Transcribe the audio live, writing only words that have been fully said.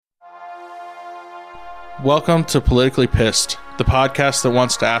Welcome to Politically Pissed, the podcast that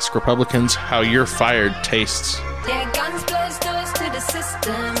wants to ask Republicans how you're fired tastes. Yeah, guns close doors to the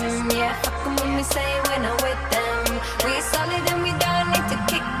system. Yeah, fuck 'em when we say we're not with them. We're solid and we don't need to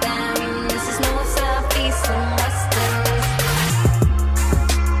kick them. This is no south, east, and western.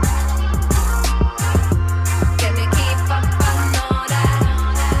 Can we keep up on all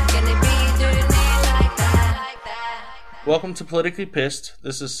that? Can it be doing it like that? Welcome to Politically Pissed.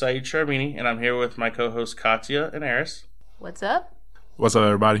 This is Saeed Sharbini, and I'm here with my co-hosts Katya and Eris. What's up? What's up,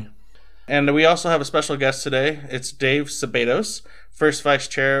 everybody? And we also have a special guest today. It's Dave Cebedos, first vice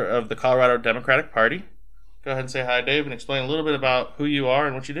chair of the Colorado Democratic Party. Go ahead and say hi, Dave, and explain a little bit about who you are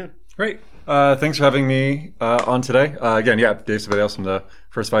and what you do. Great. Thanks for having me on today. Dave Cebedos. I'm the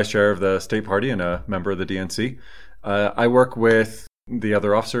first vice chair of the state party and a member of the DNC. I work with the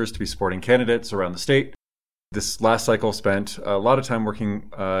other officers to be supporting candidates around the state. This last cycle spent a lot of time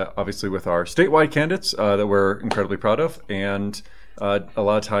working, obviously, with our statewide candidates that we're incredibly proud of, and a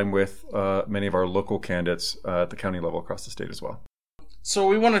lot of time with many of our local candidates at the county level across the state as well. So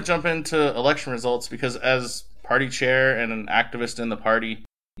we want to jump into election results because as party chair and an activist in the party,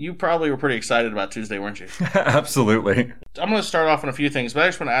 you probably were pretty excited about Tuesday, weren't you? Absolutely. I'm going to start off on a few things, but I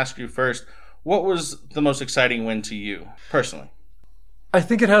just want to ask you first, what was the most exciting win to you, personally? I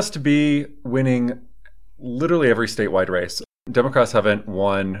think it has to be winning literally every statewide race. Democrats haven't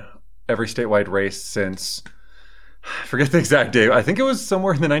won every statewide race since, I forget the exact date. I think it was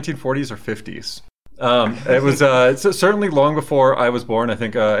somewhere in the 1940s or 50s. It was certainly long before I was born. I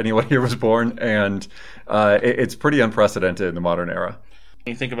think anyone here was born, and it's pretty unprecedented in the modern era.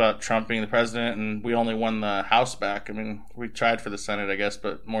 You think about Trump being the president, and we only won the House back. I mean, we tried for the Senate, I guess,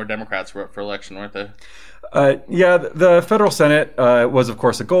 but more Democrats were up for election, weren't they? The federal Senate was, of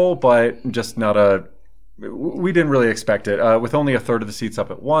course, a goal, but just not a... We didn't really expect it. With only a third of the seats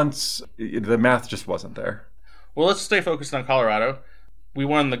up at once, the math just wasn't there. Well, let's stay focused on Colorado. We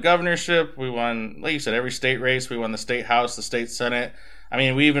won the governorship. We won, like you said, every state race. We won the state house, the state senate. I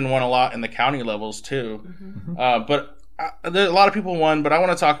mean, we even won a lot in the county levels, too. Mm-hmm. But a lot of people won, but I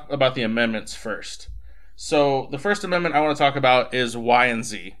want to talk about the amendments first. So the first amendment I want to talk about is Y and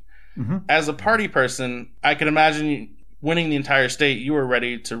Z. Mm-hmm. As a party person, I can imagine winning the entire state, you were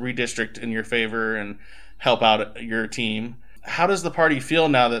ready to redistrict in your favor and help out your team. How does the party feel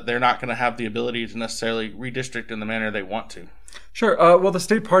now that they're not going to have the ability to necessarily redistrict in the manner they want to? Sure. Well, the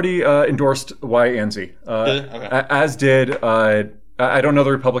state party endorsed Y and Z, Okay. As did, I don't know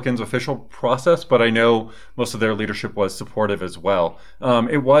the Republicans' official process, but I know most of their leadership was supportive as well.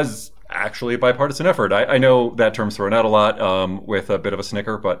 It was actually a bipartisan effort. I know that term's thrown out a lot with a bit of a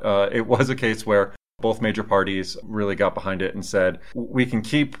snicker, but it was a case where both major parties really got behind it and said, we can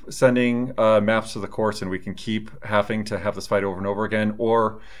keep sending maps to the courts and we can keep having to have this fight over and over again,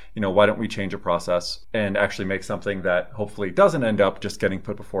 or, why don't we change a process and actually make something that hopefully doesn't end up just getting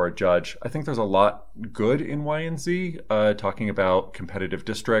put before a judge. I think there's a lot good in Y and Z, talking about competitive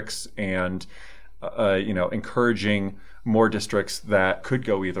districts and, encouraging more districts that could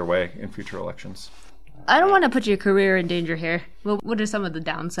go either way in future elections. I don't want to put your career in danger here. Well, what are some of the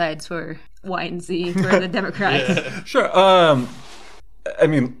downsides for Y and Z for the Democrats? Sure.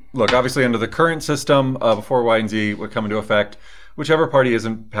 Look, obviously under the current system, before Y and Z would come into effect, whichever party is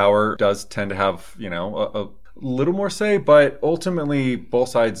in power does tend to have, a little more say, but ultimately both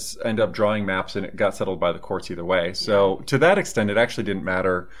sides end up drawing maps and it got settled by the courts either way. So to that extent, it actually didn't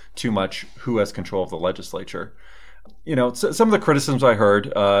matter too much who has control of the legislature. Some of the criticisms I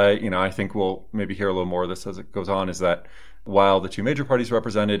heard, I think we'll maybe hear a little more of this as it goes on, is that while the two major parties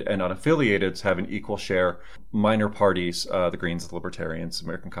represented and unaffiliateds have an equal share, minor parties, the Greens, the Libertarians,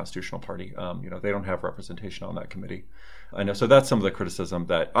 American Constitutional Party, they don't have representation on that committee. I know, so that's some of the criticism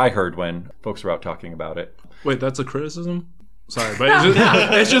that I heard when folks were out talking about it. Wait, that's a criticism? Sorry, but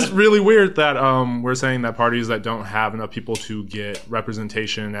it's just really weird that we're saying that parties that don't have enough people to get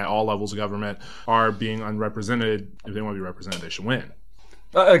representation at all levels of government are being unrepresented. If they want to be represented, they should win.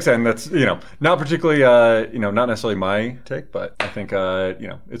 Again, that's, not particularly, not necessarily my take, but I think,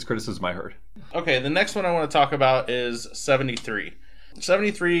 it's criticism I heard. Okay, the next one I want to talk about is 73.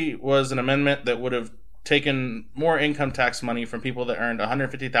 73 was an amendment that would have taken more income tax money from people that earned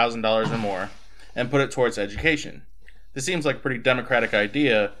 $150,000 or more and put it towards education. This seems like a pretty democratic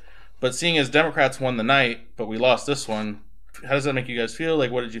idea, but seeing as Democrats won the night, but we lost this one, how does that make you guys feel? Like,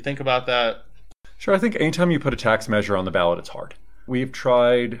 what did you think about that? Sure, I think anytime you put a tax measure on the ballot, it's hard. We've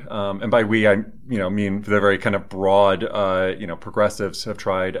tried, and by we, I mean the very kind of broad, progressives have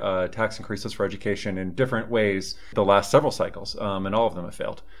tried tax increases for education in different ways the last several cycles, and all of them have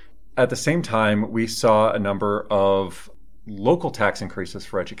failed. At the same time, we saw a number of local tax increases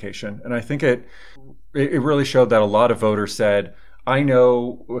for education. And I think it really showed that a lot of voters said, I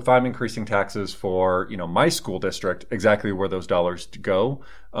know if I'm increasing taxes for, my school district, exactly where those dollars go.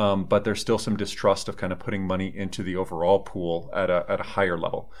 But there's still some distrust of kind of putting money into the overall pool at a higher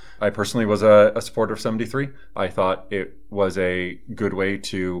level. I personally was a supporter of 73. I thought it was a good way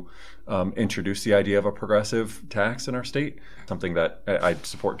to introduce the idea of a progressive tax in our state, something that I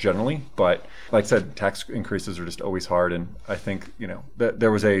support generally. But like I said, tax increases are just always hard. And I think, that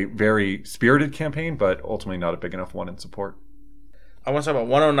there was a very spirited campaign, but ultimately not a big enough one in support. I want to talk about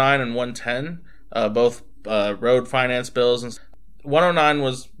 109 and 110, both road finance bills. And 109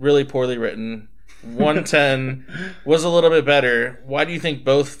 was really poorly written. 110 was a little bit better. Why do you think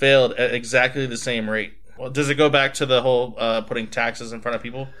both failed at exactly the same rate? Well, does it go back to the whole putting taxes in front of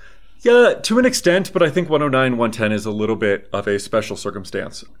people? Yeah, to an extent, but I think 109, 110 is a little bit of a special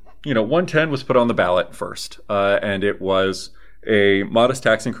circumstance. 110 was put on the ballot first, and it was a modest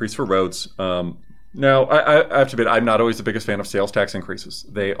tax increase for roads. Now, I have to admit, I'm not always the biggest fan of sales tax increases.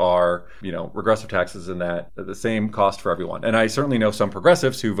 They are, regressive taxes in that the same cost for everyone. And I certainly know some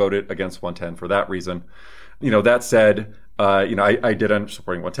progressives who voted against 110 for that reason. That said, I did end up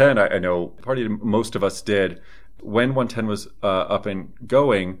supporting 110. I know most of us did. When 110 was up and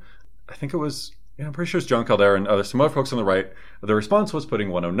going, I think it was, I'm pretty sure it's John Caldera and some other folks on the right. The response was putting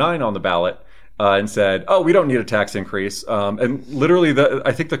 109 on the ballot. And said, "Oh, we don't need a tax increase." And literally,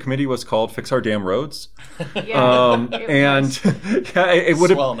 I think the committee was called "Fix Our Damn Roads." And it would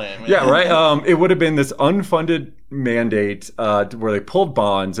have, swell name, yeah, right. It would have been this unfunded mandate where they pulled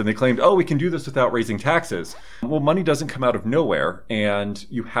bonds and they claimed, "Oh, we can do this without raising taxes." Well, money doesn't come out of nowhere, and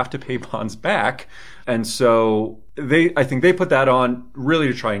you have to pay bonds back. And so I think they put that on really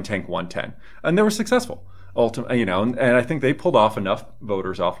to try and tank 110, and they were successful. Ultimately, and I think they pulled off enough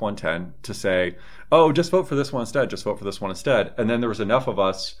voters off 110 to say, oh, just vote for this one instead, just vote for this one instead. And then there was enough of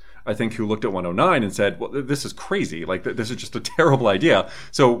us, I think, who looked at 109 and said, well, this is crazy. Like, this is just a terrible idea.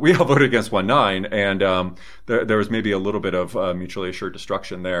 So we all voted against 19, and there was maybe a little bit of mutually assured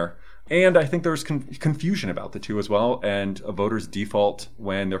destruction there. And I think there was confusion about the two as well. And a voter's default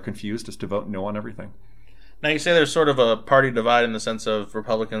when they're confused is to vote no on everything. Now, you say there's sort of a party divide in the sense of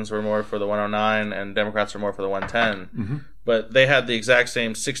Republicans were more for the 109 and Democrats were more for the 110, but they had the exact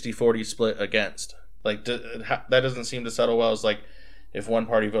same 60-40 split against. Like, that doesn't seem to settle well. It's like, if one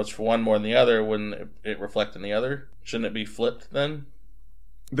party votes for one more than the other, wouldn't it reflect in the other? Shouldn't it be flipped then?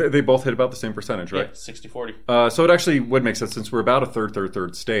 They both hit about the same percentage, right? Yeah, 60-40. So it actually would make sense since we're about a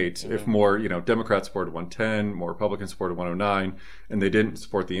third state. If more, Democrats supported 110, more Republicans supported 109, and they didn't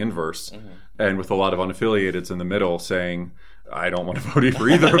support the inverse. And with a lot of unaffiliateds in the middle saying, I don't want to vote for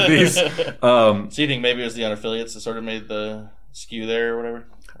either of these. So you think maybe it was the unaffiliates that sort of made the skew there or whatever?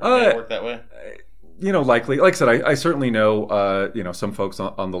 Or made it work that way? Likely. Like I said, I certainly know, some folks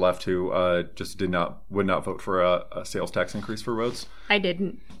on the left who just would not vote for a sales tax increase for roads. I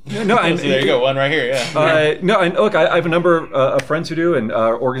didn't. No, and, so there you go, one right here, yeah. No, and look, I have a number of friends who do, and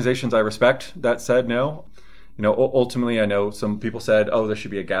organizations I respect that said no. Ultimately, I know some people said, oh, there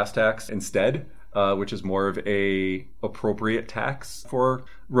should be a gas tax instead, which is more of a appropriate tax for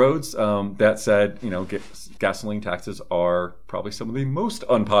roads. That said, gasoline taxes are probably some of the most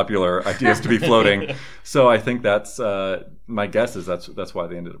unpopular ideas to be floating. So I think that's my guess is that's why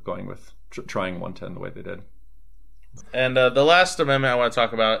they ended up going with trying 110 the way they did. And the last amendment I want to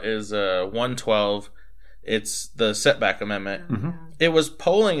talk about is 112. It's the setback amendment. It was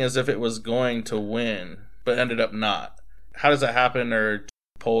polling as if it was going to win, but ended up not. How does that happen? Or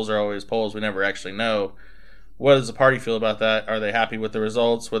polls are always polls. We never actually know. What does the party feel about that? Are they happy with the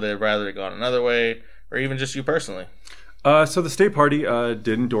results? Would they rather it gone another way? Or even just you personally? So the state party did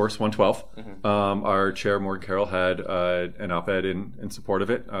endorse 112. Our chair, Morgan Carroll, had an op-ed in support of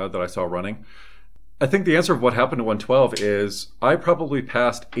it that I saw running. I think the answer of what happened to 112 is I probably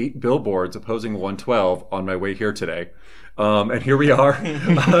passed 8 billboards opposing 112 on my way here today. And here we are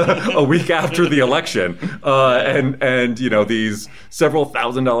a week after the election. And these several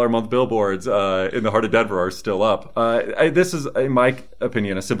 $1,000 a month billboards in the heart of Denver are still up. This is, in my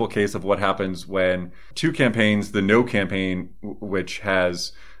opinion, a simple case of what happens when two campaigns, the no campaign, which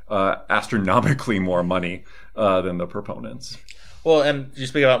has astronomically more money than the proponents. Well, and you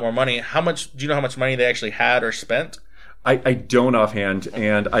speak about more money. Do you know how much money they actually had or spent? I don't offhand,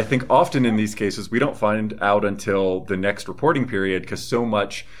 and I think often in these cases we don't find out until the next reporting period because so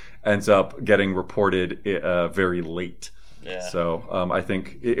much ends up getting reported very late. Yeah. So I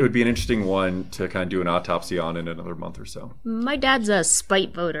think it would be an interesting one to kind of do an autopsy on in another month or so. My dad's a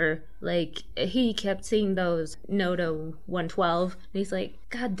spite voter. Like, he kept seeing those no to 112, and he's like,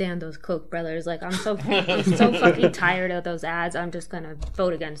 God damn those Koch brothers. Like, I'm so fucking tired of those ads. I'm just gonna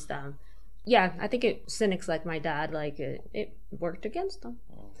vote against them. Yeah, I think cynics like my dad, like, it worked against them.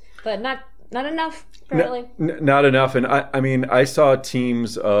 But not enough, apparently. Not enough. And I mean, I saw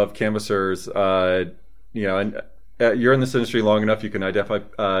teams of canvassers, and you're in this industry long enough, you can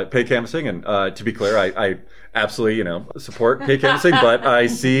identify paid canvassing. And to be clear, I absolutely, support paid canvassing. But I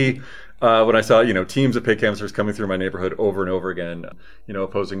see when I saw, teams of paid canvassers coming through my neighborhood over and over again,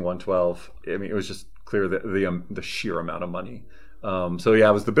 opposing 112. I mean, it was just clear that the sheer amount of money. So yeah,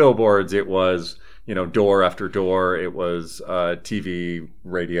 it was the billboards. It was, door after door. It was TV,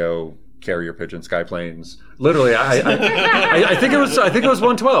 radio, carrier pigeon, skyplanes. Literally, I think it was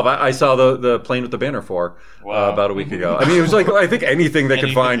 112. I saw the plane with the banner for about a week ago. I mean, it was like, I think anything they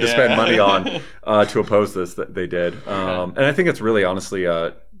could find to spend money on to oppose this, that they did. And I think it's really honestly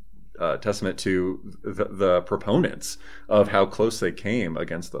a testament to the proponents of how close they came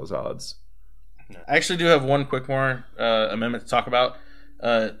against those odds. I actually do have one quick more amendment to talk about.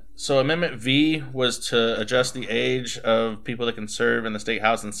 So Amendment V was to adjust the age of people that can serve in the State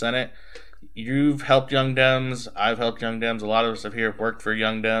House and Senate. You've helped Young Dems. I've helped Young Dems. A lot of us have here have worked for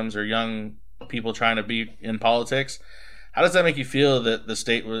Young Dems or young people trying to be in politics. How does that make you feel that the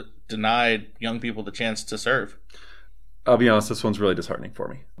state denied young people the chance to serve? I'll be honest, this one's really disheartening for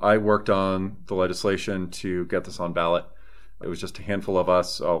me. I worked on the legislation to get this on ballot. It was just a handful of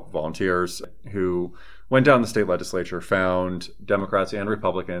us, volunteers, who went down the state legislature, found Democrats and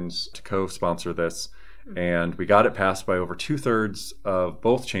Republicans to co-sponsor this, and we got it passed by over 2/3 of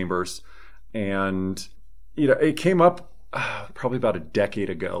both chambers. And it came up probably about a decade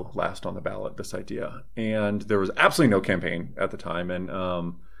ago last on the ballot, this idea, and there was absolutely no campaign at the time. And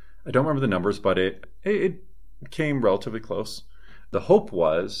I don't remember the numbers, but it came relatively close. The hope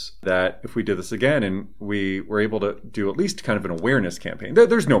was that if we did this again and we were able to do at least kind of an awareness campaign,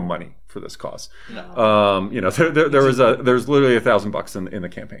 there's no money for this cause. No. There's literally $1,000 in the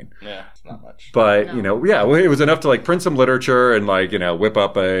campaigin. Yeah, it's not much. But it was enough to like print some literature and whip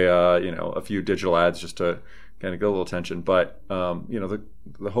up a few digital ads just to kind of get a little attention. But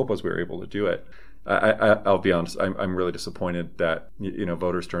the hope was we were able to do it. I'll be honest, I'm really disappointed that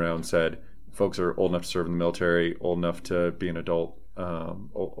voters turned out and said folks are old enough to serve in the military, old enough to be an adult,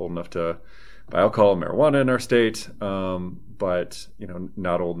 old enough to buy alcohol and marijuana in our state, but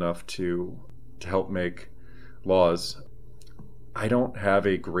not old enough to help make laws. I don't have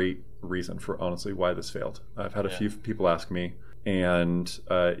a great reason for honestly why this failed. I've had a few people ask me, and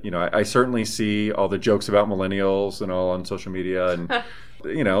I certainly see all the jokes about millennials and all on social media, and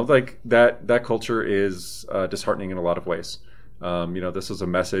that culture is disheartening in a lot of ways. This is a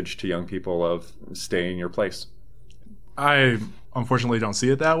message to young people of stay in your place. I unfortunately don't see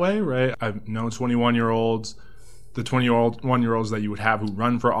it that way, right? I've known 21-year-olds. The 21-year-olds that you would have who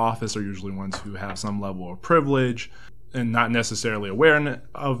run for office are usually ones who have some level of privilege and not necessarily aware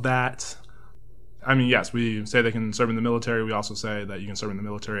of that. I mean, yes, we say they can serve in the military. We also say that you can serve in the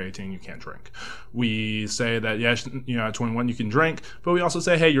military at 18, you can't drink. We say that, yes, at 21 you can drink, but we also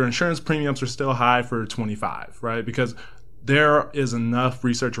say, hey, your insurance premiums are still high for 25, right? Because there is enough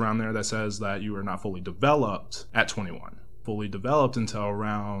research around there that says that you are not fully developed at 21, fully developed until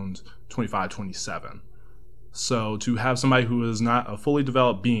around 25, 27. So to have somebody who is not a fully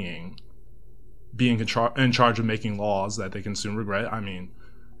developed being in charge of making laws that they can soon regret, I mean,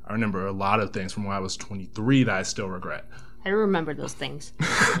 I remember a lot of things from when I was 23 that I still regret. I don't remember those things.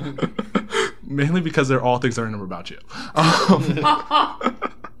 Mainly because they're all things I remember about you.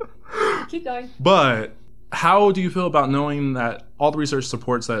 Keep going. But how do you feel about knowing that all the research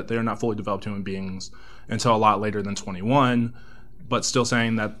supports that they are not fully developed human beings until a lot later than 21, but still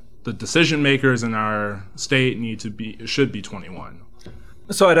saying that the decision makers in our state should be 21?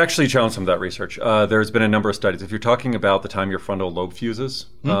 So I'd actually challenge some of that research. There's been a number of studies. If you're talking about the time your frontal lobe fuses,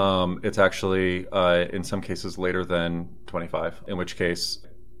 it's actually in some cases later than 25, in which case,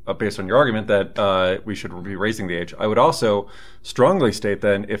 based on your argument that we should be raising the age, I would also strongly state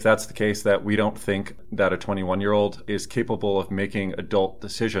then, if that's the case, that we don't think that a 21-year-old is capable of making adult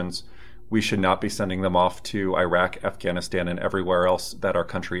decisions, we should not be sending them off to Iraq, Afghanistan, and everywhere else that our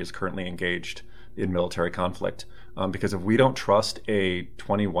country is currently engaged in military conflict. Because if we don't trust a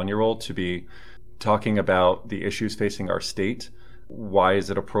 21-year-old to be talking about the issues facing our state, why is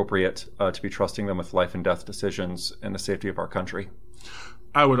it appropriate to be trusting them with life and death decisions and the safety of our country?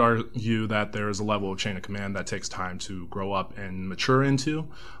 I would argue that there is a level of chain of command that takes time to grow up and mature into,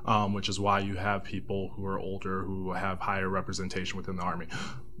 which is why you have people who are older who have higher representation within the Army.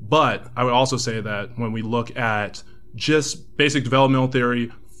 But I would also say that when we look at just basic developmental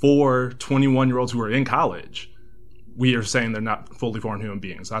theory for 21-year-olds who are in college, we are saying they're not fully formed human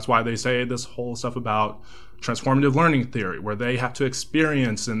beings. That's why they say this whole stuff about transformative learning theory, where they have to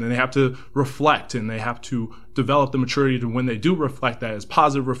experience and then they have to reflect and they have to develop the maturity to when they do reflect that as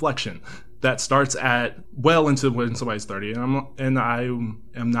positive reflection. That starts at well into when somebody's 30. And I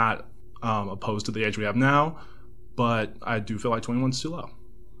am not opposed to the age we have now, but I do feel like 21 is too low.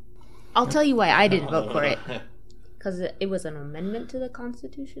 I'll tell you why I didn't vote for it. Because it was an amendment to the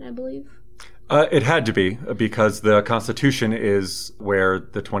Constitution, I believe. It had to be, because the Constitution is where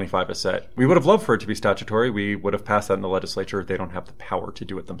the 25 is set. We would have loved for it to be statutory. We would have passed that in the legislature. They don't have the power to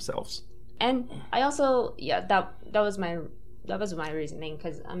do it themselves. And I also, that was my reasoning,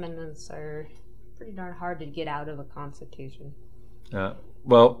 because amendments are pretty darn hard to get out of a Constitution.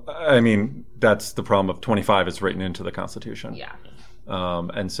 Well, I mean, that's the problem of 25 is written into the Constitution. Yeah.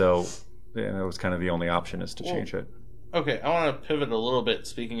 And so it was kind of the only option is to change it. Okay, I want to pivot a little bit,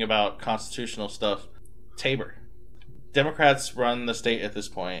 speaking about constitutional stuff. Tabor. Democrats run the state at this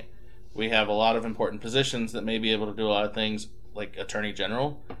point. We have a lot of important positions that may be able to do a lot of things, like Attorney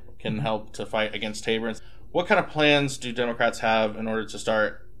General can help to fight against Tabor. What kind of plans do Democrats have in order to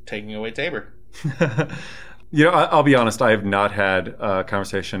start taking away Tabor? I'll be honest, I have not had a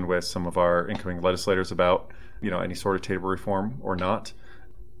conversation with some of our incoming legislators about, any sort of Tabor reform or not.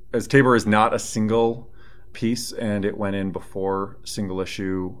 As Tabor is not a single piece and it went in before single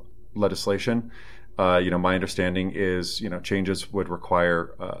issue legislation. My understanding is, changes would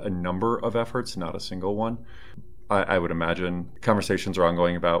require a number of efforts, not a single one. I would imagine conversations are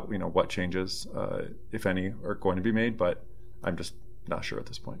ongoing about, what changes, if any, are going to be made, but I'm just not sure at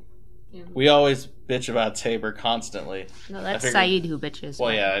this point. Yeah. We always bitch about Tabor constantly. No, that's Saeed who bitches.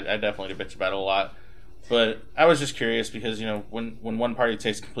 Well, yeah, I definitely bitch about it a lot. But I was just curious because, when one party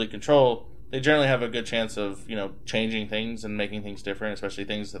takes complete control, they generally have a good chance of, changing things and making things different, especially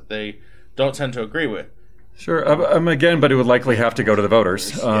things that they don't tend to agree with. Sure. Again, but it would likely have to go to the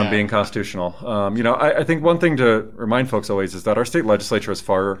voters, being constitutional. I think one thing to remind folks always is that our state legislature has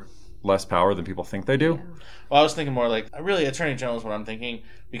far less power than people think they do. Yeah. Well, I was thinking more like, really, Attorney General is what I'm thinking,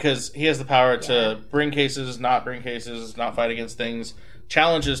 because he has the power to bring cases, not fight against things.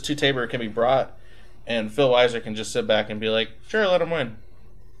 Challenges to Tabor can be brought, and Phil Weiser can just sit back and be like, sure, let him win.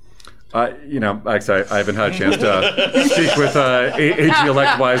 Actually, I haven't had a chance to speak with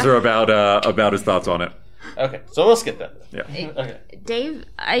AG-elect Weiser about his thoughts on it. Okay, so we'll skip that. Yeah. Okay. Dave,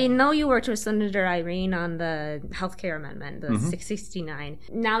 I know you worked with Senator Irene on the healthcare amendment, the 669.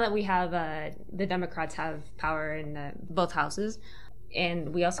 Now that we have the Democrats have power in both houses,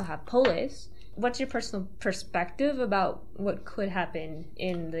 and we also have Polis, what's your personal perspective about what could happen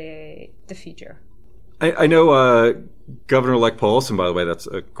in the future? I know Governor-elect Polis, and by the way, that's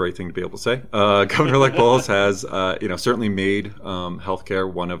a great thing to be able to say. Governor-elect Polis has, certainly made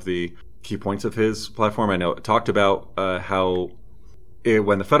healthcare one of the key points of his platform. I know it talked about how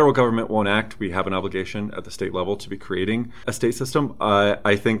when the federal government won't act, we have an obligation at the state level to be creating a state system.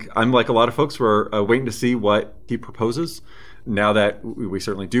 I think I'm like a lot of folks. We're waiting to see what he proposes. Now that we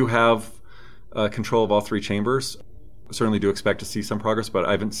certainly do have control of all three chambers, certainly do expect to see some progress, but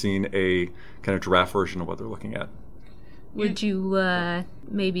I haven't seen a kind of draft version of what they're looking at. Would you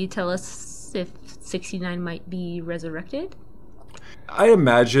maybe tell us if 69 might be resurrected? I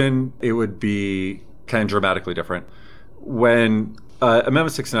imagine it would be kind of dramatically different. When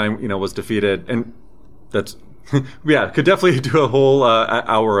Amendment 69, was defeated, and that's, could definitely do a whole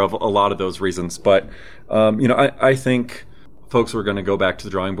hour of a lot of those reasons. But, I think folks are going to go back to the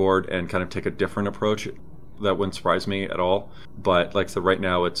drawing board and kind of take a different approach. That wouldn't surprise me at all. But like I said, right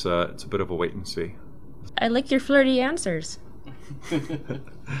now it's a bit of a wait and see. I like your flirty answers.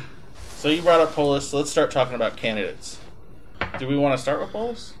 So you brought up Polis, so let's start talking about candidates. Do we want to start with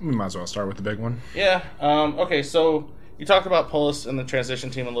Polis? We might as well start with the big one. Yeah. Okay, so you talked about Polis and the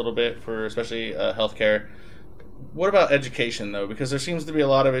transition team a little bit for especially healthcare. What about education, though? Because there seems to be a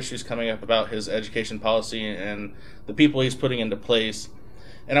lot of issues coming up about his education policy and the people he's putting into place.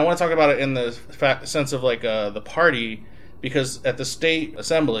 And I want to talk about it in the sense of like the party, because at the state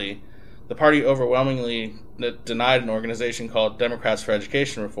assembly, the party overwhelmingly denied an organization called Democrats for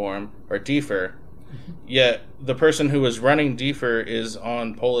Education Reform, or DFER. Yet the person who was running DFER is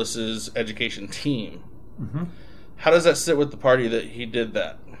on Polis's education team. Mm-hmm. How does that sit with the party that he did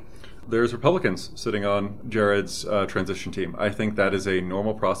that? There's Republicans sitting on Jared's transition team. I think that is a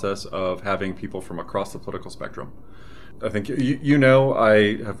normal process of having people from across the political spectrum. I think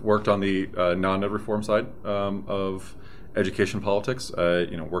I have worked on the non-ed reform side of education politics,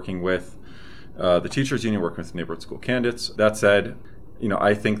 working with the teachers union, working with neighborhood school candidates. That said,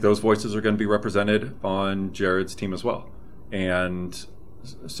 I think those voices are going to be represented on Jared's team as well. And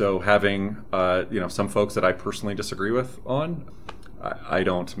so having, some folks that I personally disagree with on, I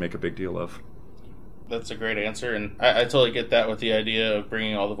don't make a big deal of. That's a great answer, and I totally get that with the idea of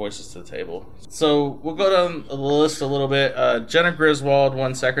bringing all the voices to the table. So we'll go down the list a little bit. Jenna Griswold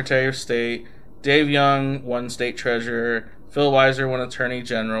won Secretary of State. Dave Young won State Treasurer. Phil Weiser won Attorney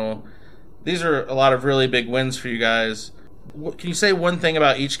General. These are a lot of really big wins for you guys. Can you say one thing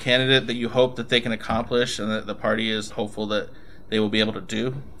about each candidate that you hope that they can accomplish and that the party is hopeful that they will be able to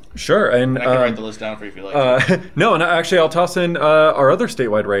do? Sure, and I can write the list down for you if you like. No, and actually, I'll toss in our other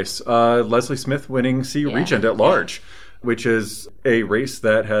statewide race, Leslie Smith winning CU Regent at large, which is a race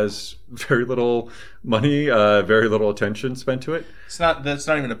that has very little money, very little attention spent to it. That's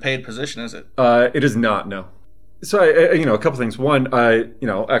not even a paid position, is it? It is not. No. So, a couple things. One,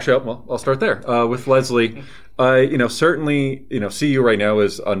 actually, I'll start there with Leslie. Certainly, CU right now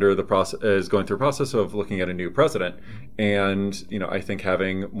is going through a process of looking at a new president, and I think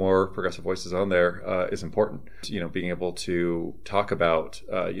having more progressive voices on there is important. Being able to talk about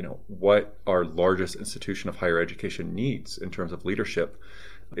what our largest institution of higher education needs in terms of leadership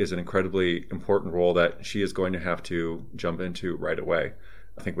is an incredibly important role that she is going to have to jump into right away.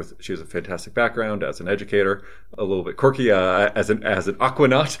 I think she has a fantastic background as an educator, a little bit quirky as an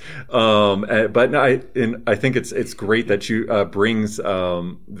aquanaut, but I think it's great that she brings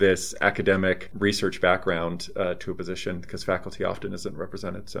this academic research background to a position because faculty often isn't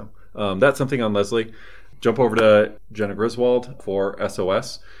represented. So that's something on Leslie. Jump over to Jenna Griswold for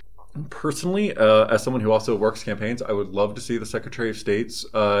SOS. Personally, as someone who also works campaigns, I would love to see the Secretary of State's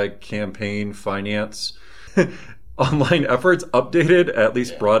campaign finance online efforts updated, at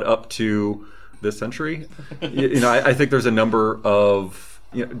least brought up to this century. I think there's a number of,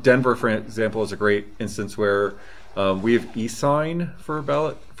 Denver, for example, is a great instance where we have e-sign for a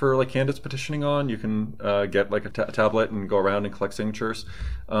ballot for like candidates petitioning on. You can get like a tablet and go around and collect signatures.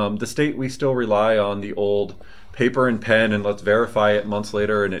 The state, we still rely on the old paper and pen and let's verify it months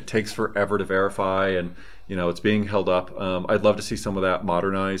later, and it takes forever to verify, and it's being held up. I'd love to see some of that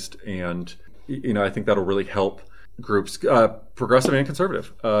modernized, and I think that'll really help groups, progressive and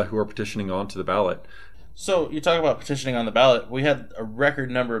conservative, who are petitioning onto the ballot. So you talk about petitioning on the ballot. We had a record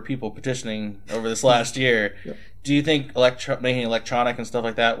number of people petitioning over this last year. Yep. Do you think making electronic and stuff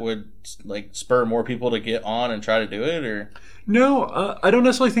like that would spur more people to get on and try to do it? Or no, I don't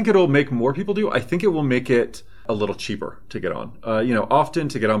necessarily think it'll make more people do. I think it will make it a little cheaper to get on. Often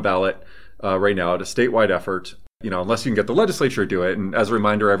to get on ballot right now at a statewide effort, unless you can get the legislature to do it. And as a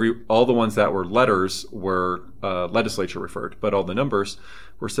reminder, all the ones that were letters were legislature referred, but all the numbers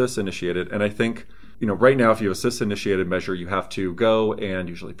were citizen initiated. And I think, right now, if you have a citizen initiated measure, you have to go and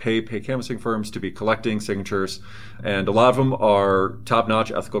usually pay canvassing firms to be collecting signatures. And a lot of them are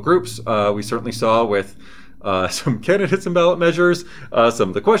top-notch ethical groups. We certainly saw with some candidates and ballot measures, some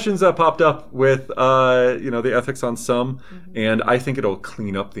of the questions that popped up with, the ethics on some. Mm-hmm. And I think it'll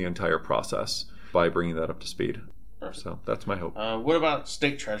clean up the entire process by bringing that up to speed. Perfect. So that's my hope. What about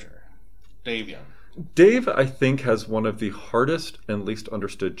State Treasurer, Dave Young? Dave, I think, has one of the hardest and least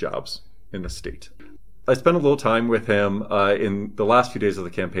understood jobs in the state. I spent a little time with him in the last few days of the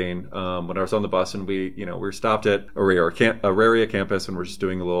campaign when I was on the bus, and we were stopped at Auraria campus, and we're just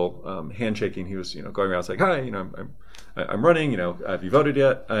doing a little handshaking. He was going around saying, "Hi, I'm running. Have you voted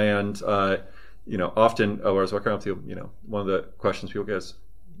yet?" And often when I was walking around with you, one of the questions people get is,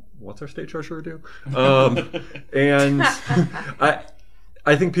 what's our state treasurer do? And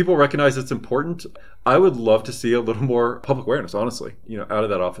I think people recognize it's important. I would love to see a little more public awareness, honestly, out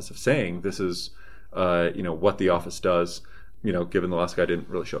of that office of saying this is, what the office does. Given the last guy didn't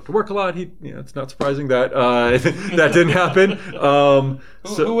really show up to work a lot, it's not surprising that that didn't happen.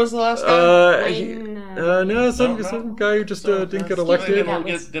 Who was the last guy? Some guy who just didn't get elected.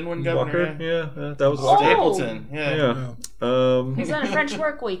 Didn't win governor. Yeah, that was Stapleton. He's on a French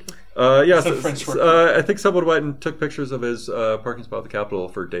work week. I think someone went and took pictures of his parking spot at the Capitol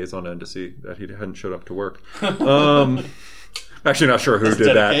for days on end to see that he hadn't showed up to work. Actually, not sure who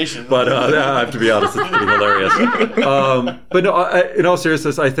did that, but I have to be honest, it's pretty hilarious. But no, in all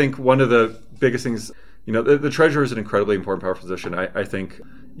seriousness, I think one of the biggest things, the treasurer is an incredibly important, powerful position. I think,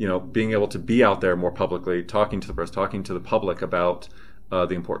 being able to be out there more publicly, talking to the press, talking to the public about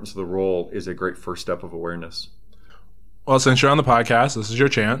the importance of the role is a great first step of awareness. Well, since you're on the podcast, this is your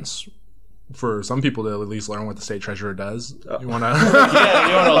chance. for some people to at least learn what the state treasurer does. You want to? Yeah,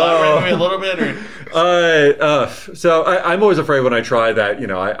 you want to elaborate maybe a little bit? Or? So I'm always afraid when I try that,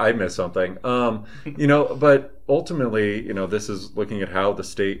 I miss something. But ultimately, this is looking at how the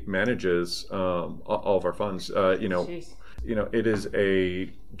state manages all of our funds. It is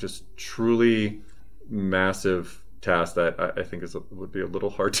a just truly massive task that I think would be a little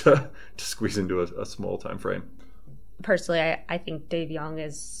hard to squeeze into a small time frame. Personally, I think Dave Young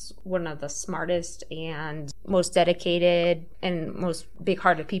is one of the smartest and most dedicated and most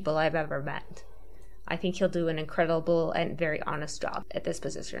big-hearted people I've ever met. I think he'll do an incredible and very honest job at this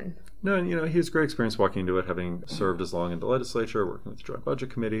position. No, and he has great experience walking into it, having served as long in the legislature, working with the Joint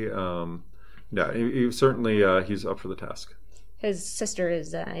Budget Committee. He certainly he's up for the task. His sister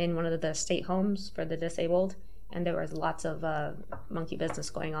is in one of the state homes for the disabled, and there was lots of monkey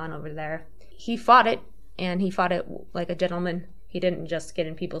business going on over there. He fought it. And he fought it like a gentleman. He didn't just get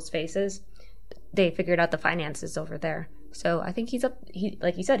in people's faces. They figured out the finances over there. So I think he's up.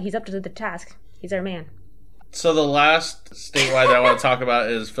 Like you said, he's up to the task. He's our man. So the last statewide that I want to talk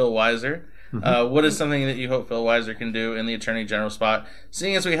about is Phil Weiser. What is something that you hope Phil Weiser can do in the Attorney General spot,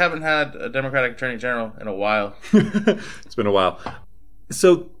 seeing as we haven't had a Democratic Attorney General in a while? It's been a while.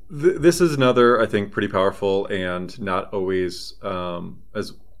 So this is another, I think, pretty powerful and not always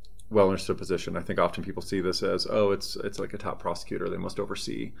as well understood position. I think often people see this as, it's like a top prosecutor. They must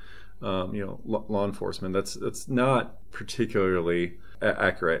oversee, law enforcement. That's not particularly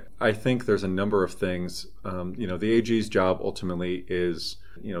accurate. I think there's a number of things. The AG's job ultimately is,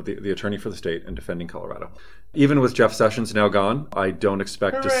 the attorney for the state and defending Colorado. Even with Jeff Sessions now gone, I don't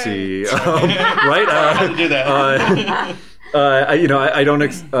expect to see, right? How to do that.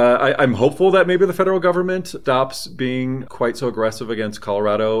 I'm hopeful that maybe the federal government stops being quite so aggressive against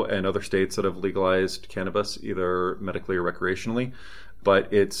Colorado and other states that have legalized cannabis, either medically or recreationally.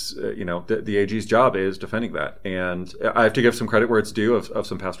 But it's, the AG's job is defending that. And I have to give some credit where it's due of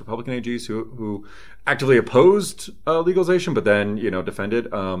some past Republican AGs who actively opposed legalization, but then,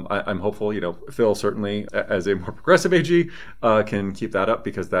 defended. I'm hopeful, Phil certainly, as a more progressive AG, can keep that up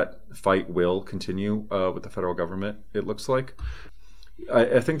because that fight will continue with the federal government, it looks like.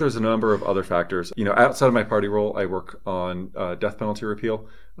 I think there's a number of other factors. Outside of my party role, I work on death penalty repeal.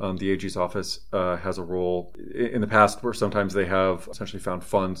 The AG's office has a role in the past where sometimes they have essentially found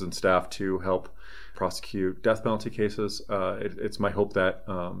funds and staff to help prosecute death penalty cases. It's my hope that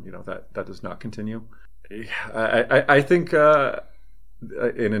that does not continue. I think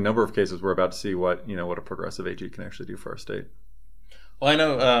in a number of cases we're about to see what a progressive AG can actually do for our state. Well, I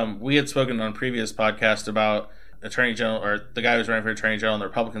know we had spoken on a previous podcast about Attorney General, or the guy who's running for Attorney General on the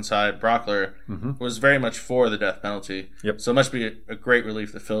Republican side, Brockler, was very much for the death penalty. Yep. So it must be a great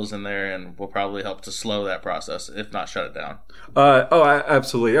relief that Phil's in there and will probably help to slow that process, if not shut it down.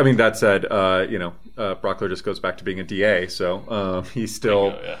 Absolutely. I mean, that said, Brockler just goes back to being a DA, so he's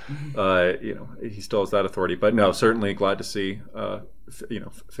still, he still has that authority. But no, certainly glad to see,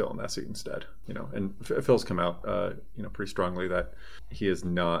 Phil in that seat instead. And Phil's come out, pretty strongly that he is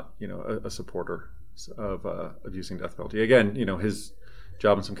not, a supporter of using death penalty. Again, his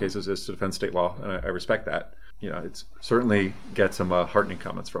job in some cases is to defend state law, and I respect that. It's certainly get some heartening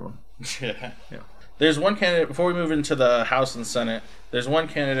comments from him. Yeah. There's one candidate, before we move into the House and Senate, there's one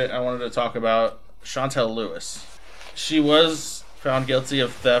candidate I wanted to talk about, Chantel Lewis. She was found guilty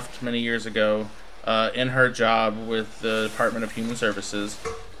of theft many years ago in her job with the Department of Human Services.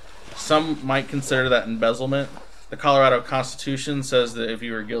 Some might consider that embezzlement. The Colorado Constitution says that if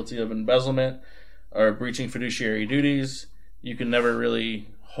you are guilty of embezzlement or breaching fiduciary duties, you can never really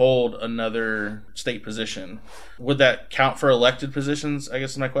hold another state position. Would that count for elected positions, I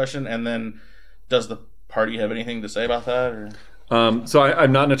guess is my question? And then does the party have anything to say about that? Or? So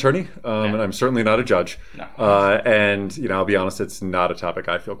I'm not an attorney, and I'm certainly not a judge. No. And, I'll be honest, it's not a topic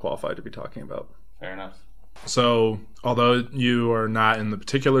I feel qualified to be talking about. Fair enough. So although you are not in the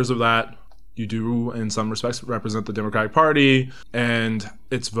particulars of that, you do, in some respects, represent the Democratic Party and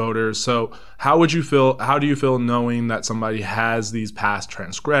its voters. So how do you feel knowing that somebody has these past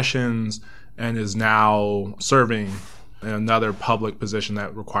transgressions and is now serving in another public position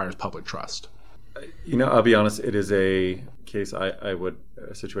that requires public trust? I'll be honest, it is a case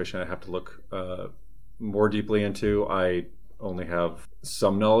a situation I have to look more deeply into. I only have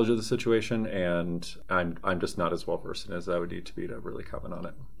some knowledge of the situation, and I'm just not as well versed as I would need to be to really comment on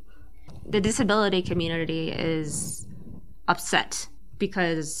it. The disability community is upset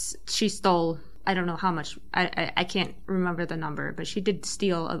because she stole, I don't know how much, I can't remember the number, but she did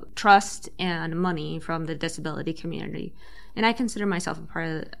steal trust and money from the disability community. And I consider myself a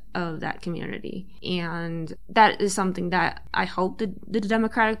part of that community. And that is something that I hope the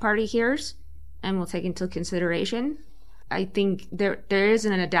Democratic Party hears and will take into consideration. I think there is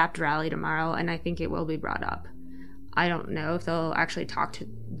an adapt rally tomorrow, and I think it will be brought up. I don't know if they'll actually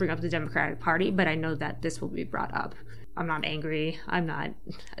bring up the Democratic Party, but I know that this will be brought up. I'm not angry.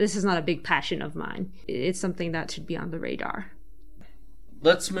 This is not a big passion of mine. It's something that should be on the radar.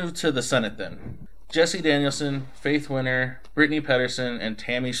 Let's move to the Senate then. Jesse Danielson, Faith Winter, Brittany Pedersen, and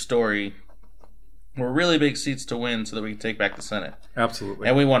Tammy Story were really big seats to win so that we could take back the Senate. Absolutely.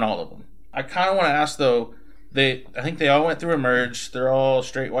 And we won all of them. I kind of want to ask, though, I think they all went through a merge. They're all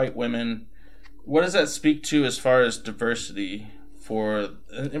straight white women. What does that speak to as far as diversity for,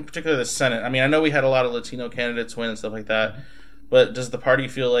 in particular, the Senate? I mean, I know we had a lot of Latino candidates win and stuff like that, but does the party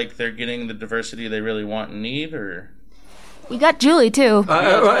feel like they're getting the diversity they really want and need, or... We got Julie, too. So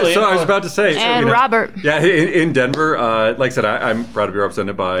I was about to say... And Robert. Yeah, in Denver, like I said, I'm proud to be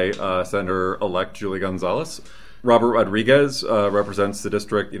represented by Senator-elect Julie Gonzalez. Robert Rodriguez represents the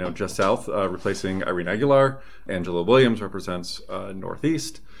district, just south, replacing Irene Aguilar. Angela Williams represents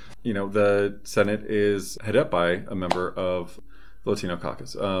Northeast. The Senate is headed up by a member of the Latino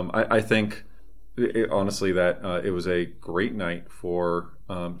caucus. I think, honestly, that it was a great night for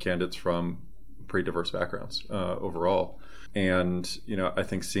candidates from pretty diverse backgrounds overall. And, I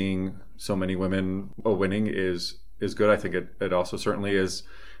think seeing so many women winning is good. I think it also certainly is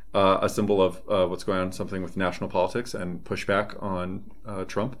a symbol of what's going on, something with national politics and pushback on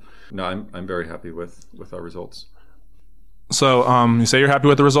Trump. No, I'm very happy with our results. So you say you're happy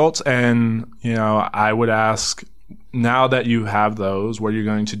with the results, and I would ask, now that you have those, what are you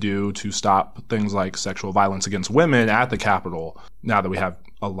going to do to stop things like sexual violence against women at the Capitol now that we have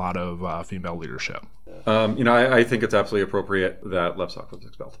a lot of female leadership? I think it's absolutely appropriate that Lev Sok was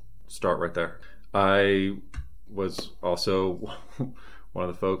expelled. Start right there. I was also one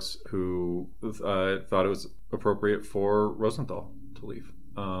of the folks who thought it was appropriate for Rosenthal to leave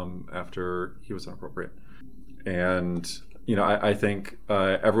after he was inappropriate. And, I think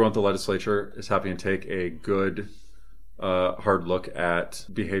everyone at the legislature is happy to take a good, hard look at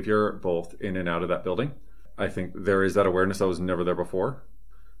behavior both in and out of that building. I think there is that awareness that was never there before.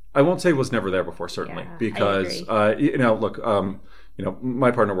 I won't say was never there before, certainly, because,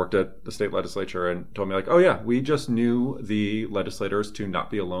 my partner worked at the state legislature and told me, like, oh, yeah, we just knew the legislators to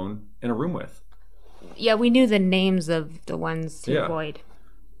not be alone in a room with. Yeah, we knew the names of the ones to avoid.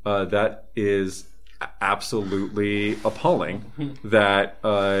 That is absolutely appalling that,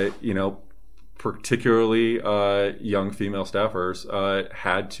 particularly young female staffers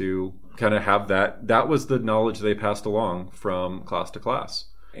had to kind of have that. That was the knowledge they passed along from class to class.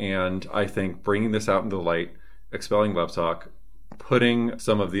 And I think bringing this out into the light, expelling Lev Sok, putting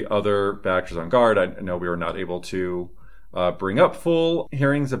some of the other bad actors on guard. I know we were not able to bring up full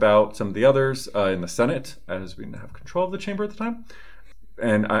hearings about some of the others in the Senate, as we didn't have control of the chamber at the time.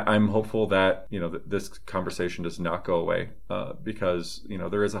 And I'm hopeful that, this conversation does not go away because,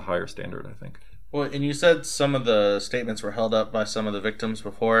 there is a higher standard, I think. Well, and you said some of the statements were held up by some of the victims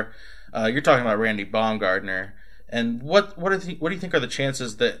before. You're talking about Randy Baumgardner. And what do you think are the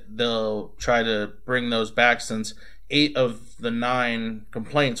chances that they'll try to bring those back, since 8 of the 9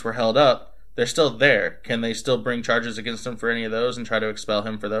 complaints were held up? They're still there. Can they still bring charges against him for any of those and try to expel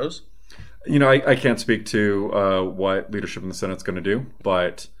him for those? I can't speak to what leadership in the Senate's going to do,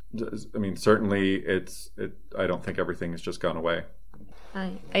 but certainly I don't think everything has just gone away.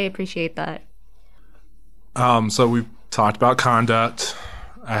 I appreciate that. So we've talked about conduct.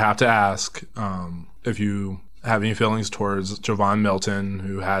 I have to ask if you have any feelings towards Javon Milton,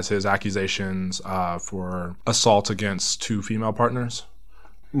 who has his accusations for assault against 2 female partners.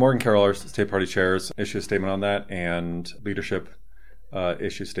 Morgan Carroll, our state party chairs, issued a statement on that, and leadership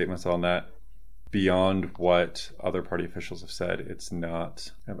issued statements on that. Beyond what other party officials have said, it's not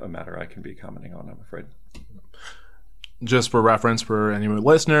a matter I can be commenting on, I'm afraid. Just for reference for any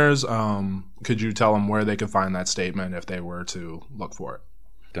listeners, could you tell them where they can find that statement if they were to look for it?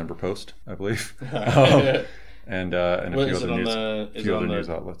 Denver Post, I believe. And a few other news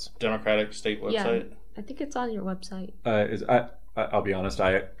outlets. Democratic state website? Yeah, I think it's on your website. I'll be honest,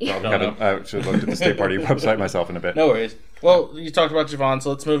 I should have looked at the state party website myself in a bit. No worries. Well, you talked about Javon, so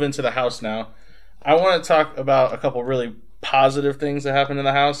let's move into the House now. I want to talk about a couple really positive things that happened in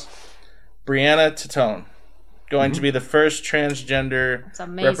the House. Brianna Titone, going to be the first transgender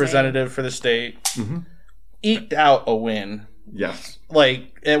representative for the state, eked out a win. Yes.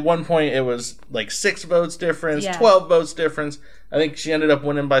 Like, at one point, it was like 6 votes difference, 12 votes difference. I think she ended up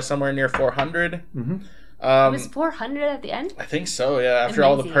winning by somewhere near 400. It was 400 at the end? I think so, yeah, after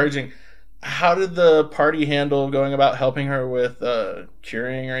all the purging. How did the party handle going about helping her with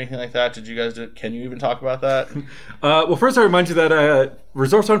curing or anything like that? Did you guys can you even talk about that? Well, first I remind you that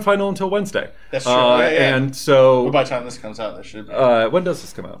results aren't final until Wednesday. That's true. Yeah. And so... Well, by the time this comes out, this should be when does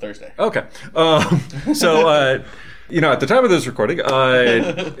this come out? Thursday. Okay. So... at the time of this recording,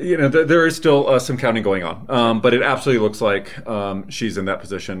 there is still some counting going on. But it absolutely looks like she's in that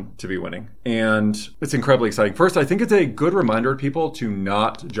position to be winning. And it's incredibly exciting. First, I think it's a good reminder to people to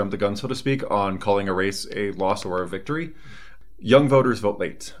not jump the gun, so to speak, on calling a race a loss or a victory. Young voters vote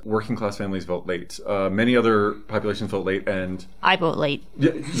late. Working class families vote late. Many other populations vote late, and I vote late.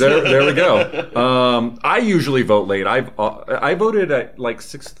 there we go. I usually vote late. I voted at like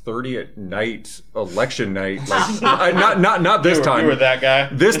 6:30 at night, election night. Like not this time. You were that guy.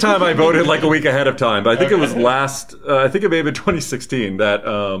 This time I voted like a week ahead of time. But I think it was last. I think it may have been 2016 that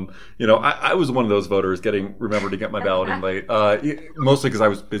I was one of those voters remembered to get my ballot in late. Mostly because I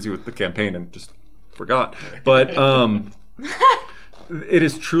was busy with the campaign and just forgot. But. It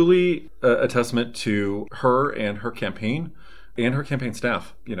is truly a testament to her and her campaign and her campaign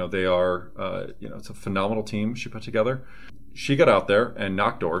staff. They are, it's a phenomenal team she put together. She got out there and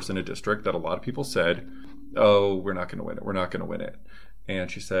knocked doors in a district that a lot of people said, oh, we're not going to win it. We're not going to win it.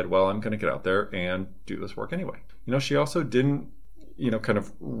 And she said, well, I'm going to get out there and do this work anyway. She also didn't, kind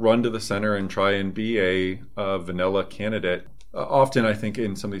of run to the center and try and be a vanilla candidate. Often, I think,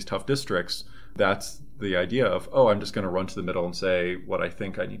 in some of these tough districts, that's the idea of, I'm just going to run to the middle and say what I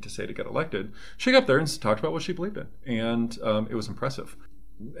think I need to say to get elected. She got up there and talked about what she believed in. And it was impressive.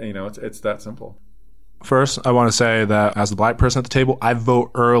 It's that simple. First, I want to say that as the black person at the table, I vote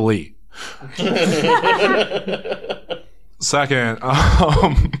early. Second,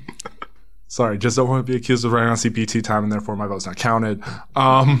 sorry, just don't want to be accused of running on CPT time and therefore my vote's not counted.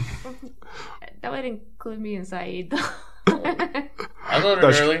 That would include me and Saeed. I voted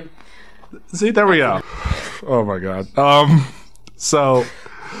early. See, there we go. Oh my God. So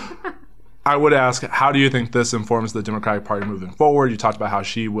I would ask, how do you think this informs the Democratic Party moving forward? You talked about how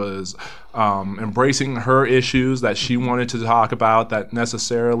she was embracing her issues that she wanted to talk about that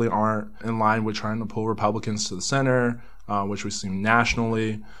necessarily aren't in line with trying to pull Republicans to the center, which we see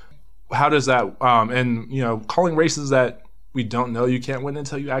nationally. How does that, calling races that we don't know you can't win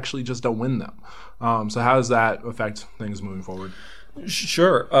until you actually just don't win them. So how does that affect things moving forward?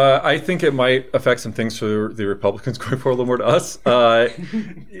 Sure. I think it might affect some things for the Republicans going forward a little more to us.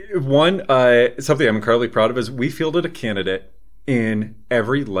 Something I'm incredibly proud of is we fielded a candidate in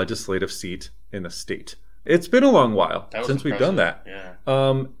every legislative seat in the state. It's been a long while since we've done that.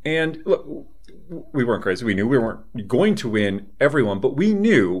 Yeah. And look, we weren't crazy. We knew we weren't going to win everyone, but we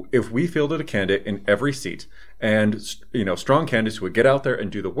knew if we fielded a candidate in every seat and, strong candidates who would get out there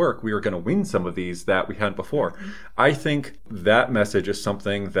and do the work, we were going to win some of these that we hadn't before. I think that message is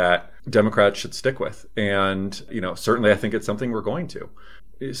something that Democrats should stick with. And, certainly I think it's something we're going to.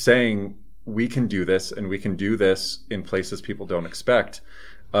 Saying we can do this and we can do this in places people don't expect.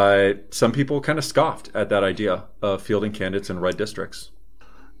 Some people kind of scoffed at that idea of fielding candidates in red districts.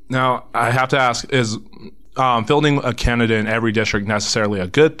 Now, I have to ask, is fielding a candidate in every district necessarily a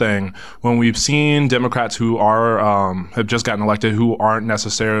good thing when we've seen Democrats who are have just gotten elected who aren't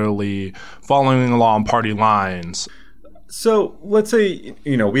necessarily following along party lines? So let's say,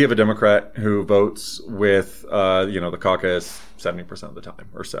 we have a Democrat who votes with, the caucus 70% of the time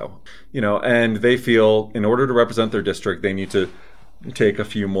or so, and they feel in order to represent their district, they need to take a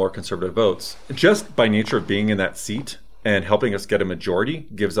few more conservative votes. Just by nature of being in that seat, and helping us get a majority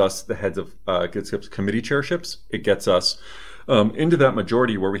gives us the heads of gives us committee chairships. It gets us into that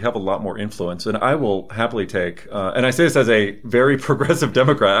majority where we have a lot more influence. And I will happily take, and I say this as a very progressive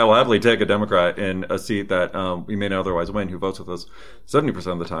Democrat, I will happily take a Democrat in a seat that we may not otherwise win, who votes with us 70%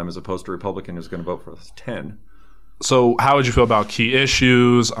 of the time, as opposed to a Republican who's going to vote for us 10. So how would you feel about key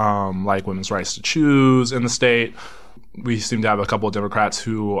issues like women's rights to choose in the state? We seem to have a couple of Democrats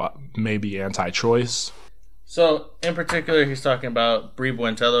who may be anti-choice. So, in particular, he's talking about Bree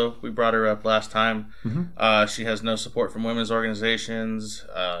Buentello. We brought her up last time. Mm-hmm. She has no support from women's organizations.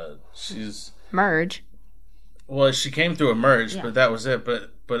 She's... Merge. Well, she came through a merge, but that was it.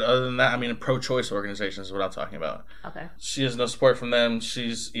 But other than that, pro-choice organizations is what I'm talking about. Okay. She has no support from them.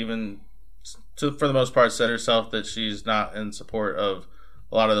 She's even, for the most part, said herself that she's not in support of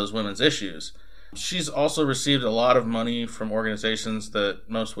a lot of those women's issues. She's also received a lot of money from organizations that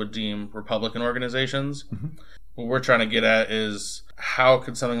most would deem Republican organizations. Mm-hmm. What we're trying to get at is how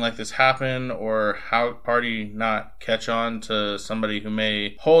could something like this happen, or how party not catch on to somebody who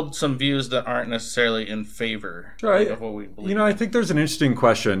may hold some views that aren't necessarily in favor of what we believe. I think there's an interesting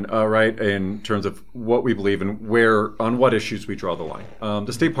question, right, in terms of what we believe and on what issues we draw the line.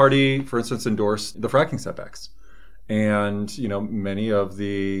 The state party, for instance, endorsed the fracking setbacks. And, many of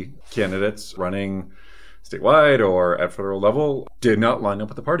the candidates running statewide or at federal level, did not line up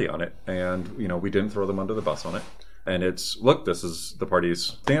with the party on it. And, we didn't throw them under the bus on it. And it's, look, this is the party's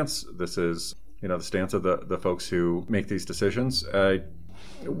stance. This is, the stance of the folks who make these decisions.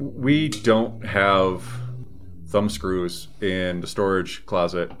 We don't have thumb screws in the storage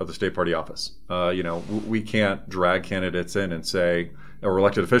closet of the state party office. We can't drag candidates in and say, or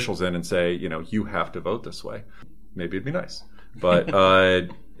elected officials in and say, you have to vote this way. Maybe it'd be nice. But,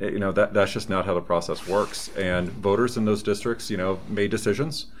 that's just not how the process works. And voters in those districts, made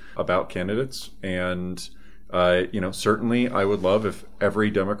decisions about candidates. And, certainly I would love if every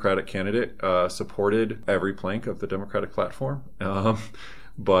Democratic candidate supported every plank of the Democratic platform.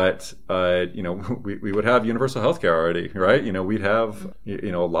 But, we would have universal health care already, right? We'd have,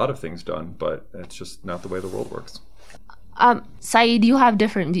 a lot of things done, but it's just not the way the world works. Saeed, you have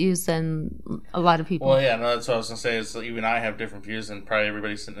different views than a lot of people. Well, yeah, no, that's what I was going to say. Is even I have different views than probably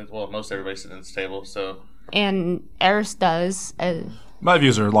everybody sitting most everybody sitting at this table, so. And Eris does. My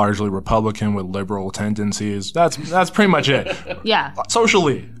views are largely Republican with liberal tendencies. That's pretty much it. Yeah.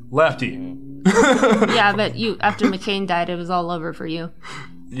 Socially, lefty. Yeah, but after McCain died, it was all over for you.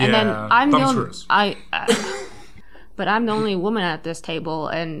 Yeah, and then I'm but I'm the only woman at this table,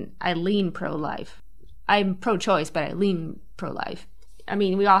 and I lean pro-life. I'm pro-choice, but I lean pro-life. I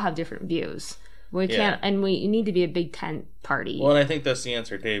mean, we all have different views. We can't, and we need to be a big tent party. Well, and I think that's the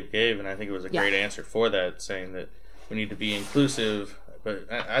answer Dave gave, and I think it was a great answer for that, saying that we need to be inclusive. But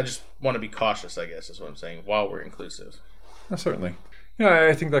I just want to be cautious, I guess, is what I'm saying, while we're inclusive. Certainly.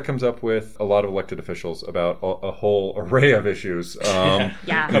 I think that comes up with a lot of elected officials about a whole array of issues. From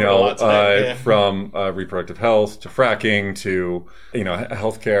reproductive health to fracking to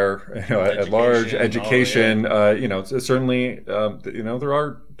healthcare at large, education. Certainly there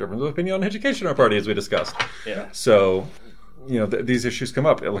are differences of opinion on education in our party, as we discussed. Yeah. So these issues come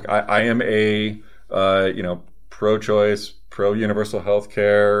up. Look, I am a pro-choice, pro-universal health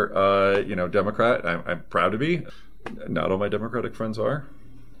care Democrat. I'm proud to be. Not all my Democratic friends are.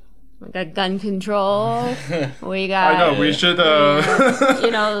 We got gun control. We got. I know we should. there's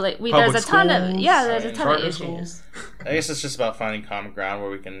a ton of issues. I guess it's just about finding common ground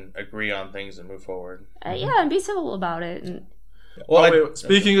where we can agree on things and move forward. And be civil about it. And...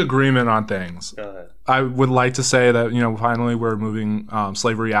 Speaking agreement on things, go ahead. I would like to say that finally we're moving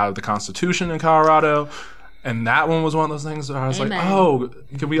slavery out of the Constitution in Colorado. And that one was one of those things where I was like, oh,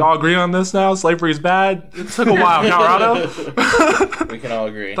 can we all agree on this now? Slavery's bad. It took a while, Colorado. We can all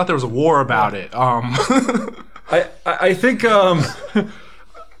agree. I thought there was a war about it. I think that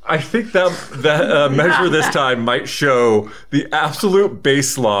measure this time might show the absolute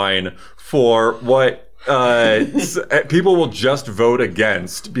baseline for what people will just vote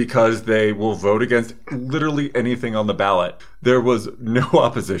against, because they will vote against literally anything on the ballot. There was no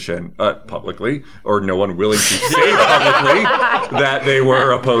opposition publicly, or no one willing to say publicly that they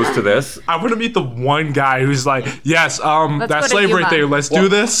were opposed to this. I want to meet the one guy who's like, yes, that slavery thing, let's do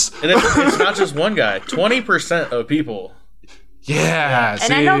this. And it's not just one guy. 20% of people. Yeah.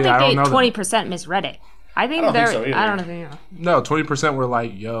 And I don't think 20% misread it. I think I don't think so. No, 20% were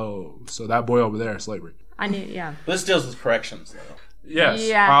like, yo, so that boy over there, slavery. I knew, yeah. This deals with corrections, though. Yes.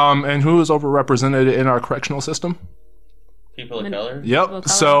 Yeah. And who is overrepresented in our correctional system? People of color? Yep.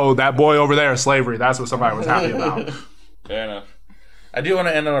 So that boy over there, slavery, that's what somebody was happy about. Fair enough. I do want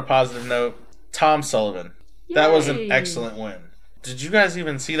to end on a positive note. Tom Sullivan. Yay. That was an excellent win. Did you guys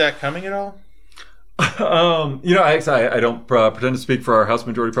even see that coming at all? I don't pretend to speak for our House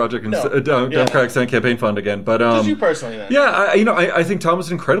Majority Project and Democratic Senate Campaign Fund again, but did you personally then? Yeah, I think Tom was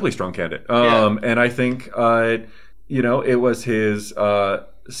an incredibly strong candidate, and I think it was his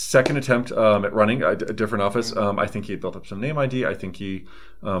second attempt at running a different office. I think he had built up some name ID. I think he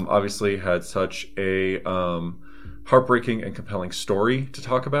obviously had such a heartbreaking and compelling story to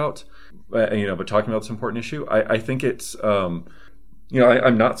talk about, but talking about this important issue, I think it's.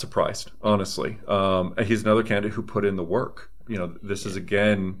 I'm not surprised, honestly. He's another candidate who put in the work. This is,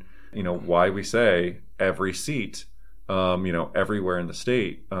 again, why we say every seat, everywhere in the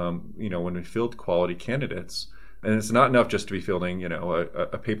state, when we field quality candidates. And it's not enough just to be fielding,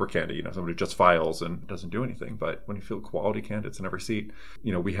 a paper candidate, somebody who just files and doesn't do anything. But when you field quality candidates in every seat,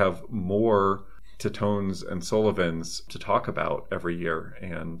 we have more Titones and Sullivans to talk about every year.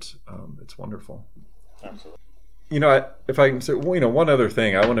 And it's wonderful. Absolutely. If I can say, one other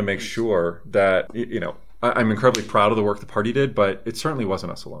thing, I want to make sure that, I'm incredibly proud of the work the party did, but it certainly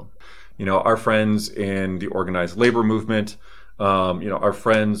wasn't us alone. Our friends in the organized labor movement, are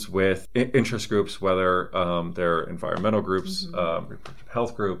friends with interest groups, whether they're environmental groups, reproductive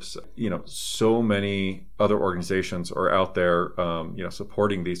health groups, so many other organizations are out there,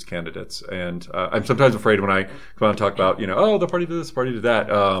 supporting these candidates. And I'm sometimes afraid when I come out and talk about, the party did this, party did that,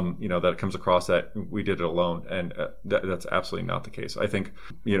 that it comes across that we did it alone. And that's absolutely not the case. I think,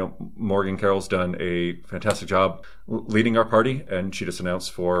 Morgan Carroll's done a fantastic job leading our party, and she just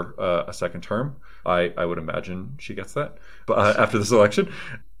announced for a second term. I would imagine she gets that. But after this election,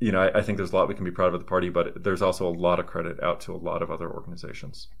 I think there's a lot we can be proud of the party, but there's also a lot of credit out to a lot of other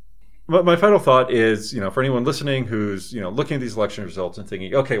organizations. My final thought is, for anyone listening who's, looking at these election results and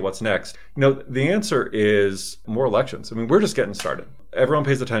thinking, okay, what's next? The answer is more elections. I mean, we're just getting started. Everyone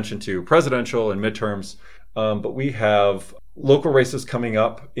pays attention to presidential and midterms, but we have local races coming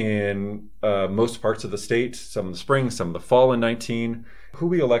up in most parts of the state, some in the spring, some in the fall in 19. Who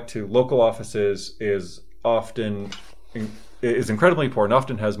we elect to local offices is incredibly important,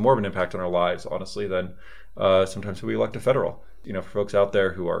 often has more of an impact on our lives, honestly, than sometimes who we elect to federal. For folks out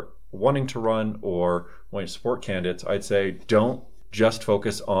there who are wanting to run or wanting to support candidates, I'd say don't just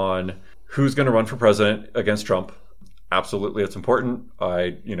focus on who's going to run for president against Trump. Absolutely, it's important.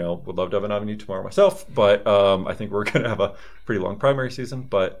 I, would love to have a nominee tomorrow myself, but I think we're going to have a pretty long primary season.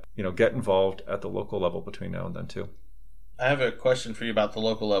 But, get involved at the local level between now and then, too. I have a question for you about the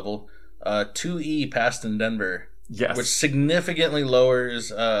local level. 2E passed in Denver, yes, which significantly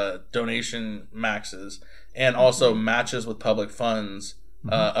lowers donation maxes and also matches with public funds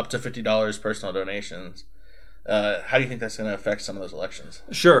up to $50 personal donations. How do you think that's going to affect some of those elections?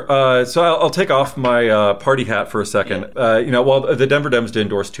 Sure. So I'll take off my party hat for a second. Yeah. Well, the Denver Dems did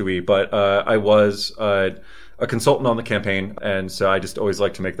endorse 2E, but I was a consultant on the campaign, and so I just always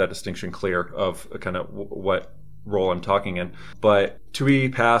like to make that distinction clear of kind of what role I'm talking in. But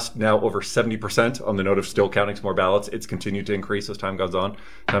 2E passed now over 70% on the note of still counting some more ballots. It's continued to increase as time's gone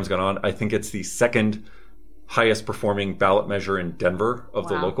on. I think it's the second highest performing ballot measure in Denver of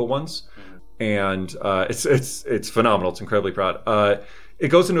the local ones. And it's phenomenal. It's incredibly proud. It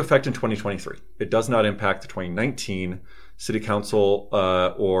goes into effect in 2023. It does not impact the 2019 city council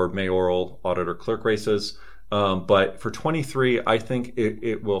or mayoral, auditor, clerk races. But for 23, I think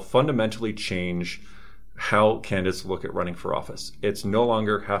it will fundamentally change how candidates look at running for office. It's no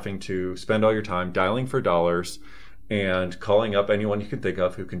longer having to spend all your time dialing for dollars and calling up anyone you can think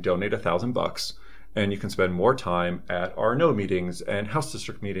of who can donate $1,000. And you can spend more time at RNO meetings and House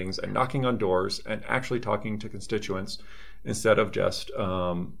District meetings and knocking on doors and actually talking to constituents instead of just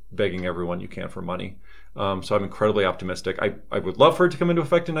begging everyone you can for money. So I'm incredibly optimistic. I would love for it to come into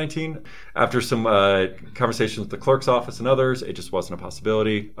effect in 19. After some conversations with the clerk's office and others, it just wasn't a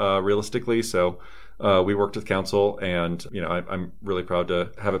possibility realistically. So we worked with council, and I'm really proud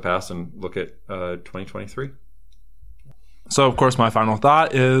to have it pass and look at 2023. So, of course, my final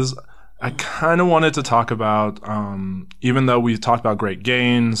thought is I kind of wanted to talk about, even though we talked about great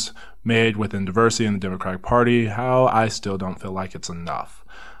gains made within diversity in the Democratic Party, how I still don't feel like it's enough.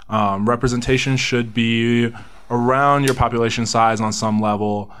 Representation should be around your population size on some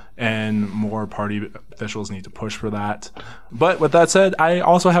level, and more party officials need to push for that. But with that said, I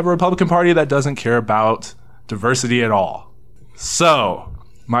also have a Republican Party that doesn't care about diversity at all. So,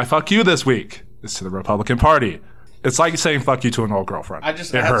 my fuck you this week is to the Republican Party. It's like saying fuck you to an old girlfriend. I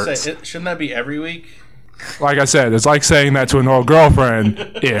just it have hurts. to say, shouldn't that be every week? Like I said, it's like saying that to an old girlfriend.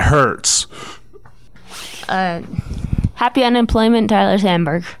 It hurts. Happy unemployment, Tyler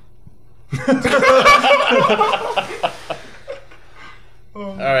Sandberg.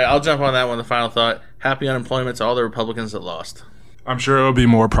 All right, I'll jump on that one. The final thought. Happy unemployment to all the Republicans that lost. I'm sure it would be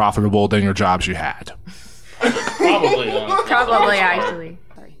more profitable than your jobs you had. Probably. Honestly. Probably, actually.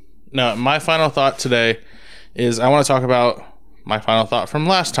 Sorry. No, my final thought today is I want to talk about my final thought from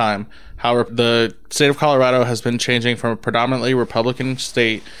last time. How the state of Colorado has been changing from a predominantly Republican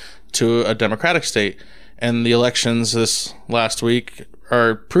state to a Democratic state. And the elections this last week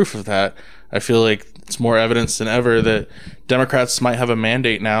are proof of that. I feel like it's more evidence than ever that Democrats might have a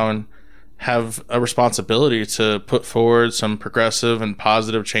mandate now and have a responsibility to put forward some progressive and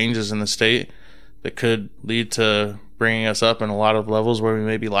positive changes in the state that could lead to bringing us up in a lot of levels where we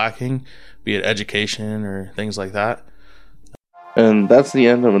may be lacking, be it education or things like that. And that's the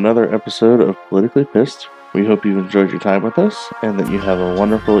end of another episode of Politically Pissed. We hope you've enjoyed your time with us and that you have a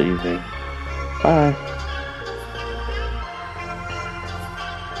wonderful evening. Bye.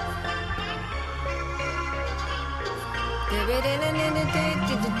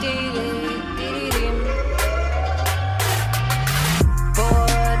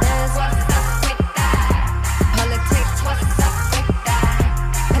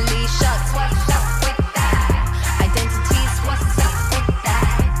 Police shots, what's up with that? Identities, what's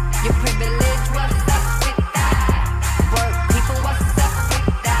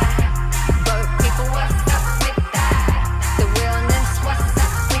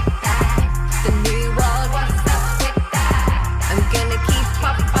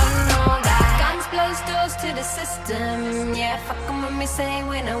say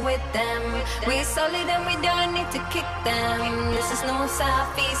we're not with them. We solid and we don't need to kick them. This is no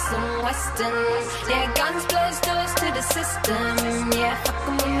south, east, and western. Yeah, guns close doors to the system. Yeah, fuck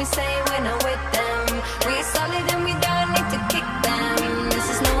 'em when we say we're not with them. We solid and we don't need to kick